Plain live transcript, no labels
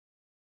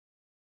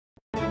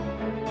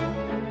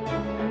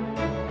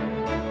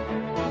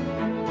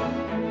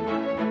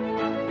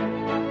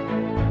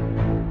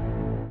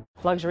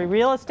Luxury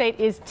real estate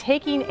is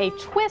taking a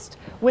twist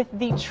with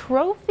the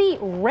trophy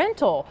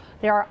rental.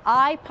 There are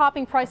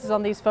eye-popping prices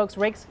on these folks.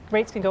 Rates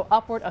can go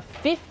upward of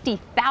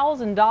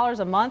 $50,000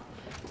 a month.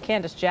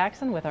 Candace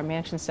Jackson with our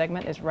mansion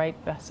segment is right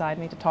beside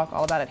me to talk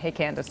all about it. Hey,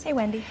 Candace. Hey,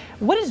 Wendy.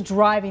 What is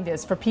driving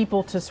this for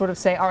people to sort of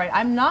say, all right,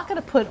 I'm not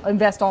going to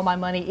invest all my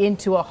money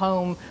into a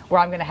home where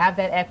I'm going to have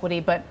that equity,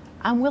 but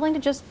I'm willing to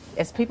just,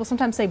 as people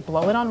sometimes say,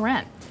 blow it on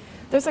rent?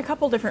 There's a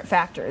couple different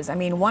factors. I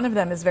mean, one of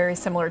them is very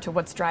similar to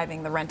what's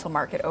driving the rental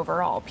market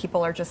overall.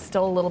 People are just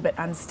still a little bit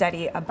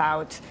unsteady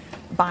about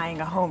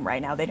buying a home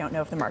right now. They don't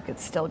know if the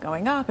market's still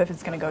going up, if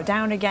it's going to go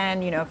down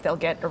again, you know, if they'll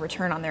get a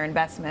return on their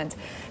investment.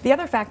 The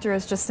other factor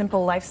is just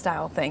simple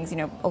lifestyle things. You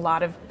know, a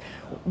lot of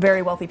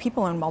very wealthy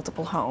people own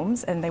multiple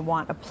homes and they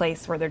want a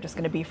place where they're just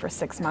going to be for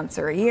 6 months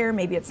or a year.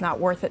 Maybe it's not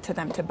worth it to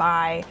them to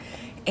buy.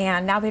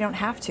 And now they don't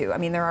have to. I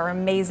mean, there are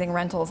amazing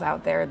rentals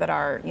out there that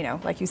are, you know,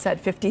 like you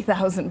said,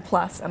 50,000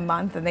 plus a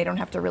month, and they don't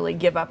have to really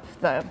give up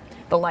the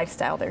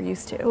lifestyle they're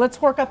used to.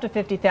 Let's work up to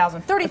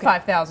 $50,000,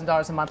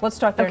 $35,000 a month. Let's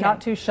start there,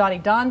 not too shoddy.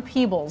 Don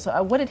Peebles,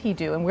 what did he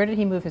do and where did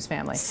he move his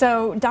family?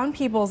 So Don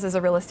Peebles is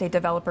a real estate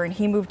developer, and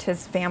he moved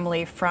his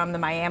family from the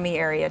Miami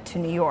area to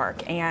New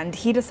York, and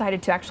he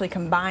decided to actually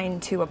combine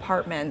two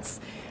apartments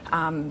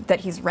that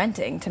he's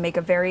renting to make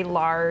a very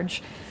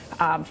large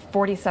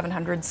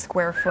 4,700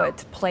 square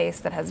foot place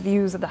that has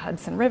views of the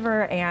Hudson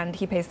River, and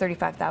he pays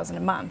 $35,000 a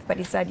month. But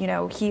he said, you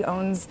know, he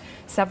owns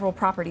several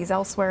properties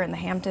elsewhere in the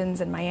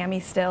Hamptons and Miami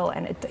still,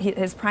 and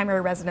his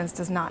primary residence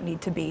does not need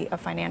to be a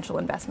financial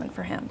investment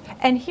for him.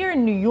 And here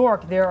in New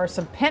York, there are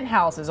some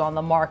penthouses on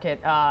the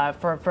market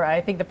for I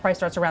think the price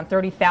starts around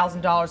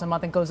 $30,000 a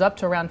month and goes up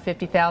to around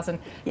 $50,000.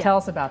 Yeah. Tell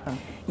us about them.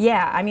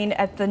 Yeah, I mean,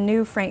 at the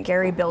new Frank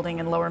Gehry building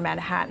in Lower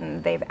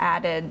Manhattan,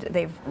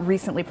 they've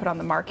recently put on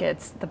the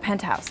market the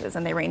penthouses,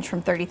 and they range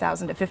from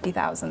 $30,000 to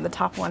 $50,000. The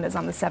top one is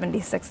on the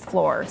 76th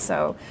floor,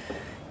 so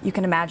you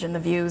can imagine the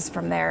views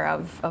from there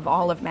of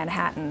all of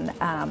Manhattan.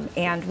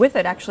 And with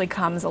it actually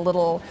comes a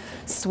little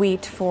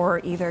suite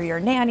for either your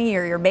nanny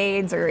or your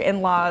maids or your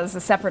in-laws,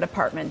 a separate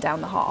apartment down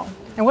the hall.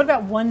 And what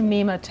about One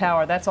Mima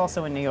Tower? That's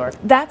also in New York.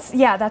 That's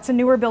a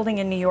newer building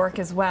in New York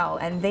as well,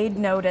 and they'd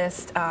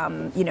noticed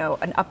you know,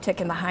 an uptick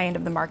in the high end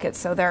of the market.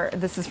 So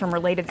this is from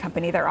Related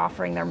Company. They're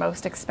offering their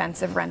most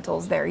expensive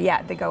rentals there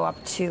yet. They go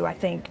up to, I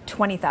think,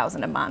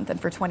 $20,000 a month, and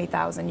for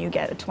 $20,000 you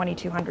get a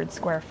 2,200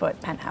 square foot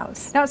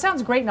penthouse. Now it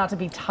sounds great not to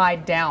be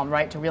tied down,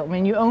 right, to real.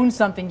 When you own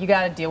something, you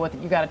got to deal with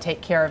it. You got to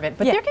take care of it.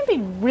 But there can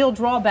be real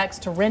drawbacks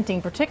to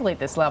renting, particularly at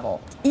this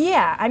level.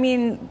 Yeah, I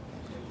mean,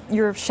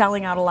 you're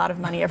shelling out a lot of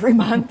money every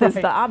month is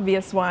the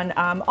obvious one.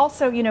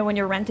 Also, you know, when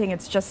you're renting,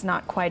 it's just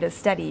not quite as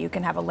steady. You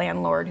can have a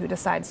landlord who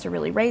decides to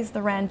really raise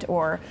the rent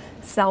or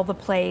sell the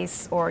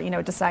place, or, you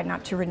know, decide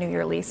not to renew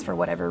your lease for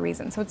whatever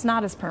reason. So it's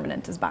not as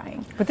permanent as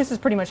buying. But this is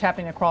pretty much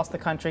happening across the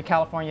country,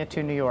 California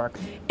to New York.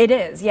 It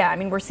is, yeah. I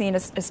mean, we're seeing,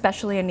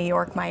 especially in New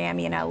York,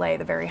 Miami, and LA,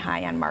 the very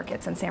high-end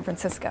markets, and San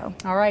Francisco.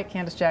 All right,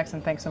 Candace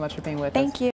Jackson, thanks so much for being with us. Thank you.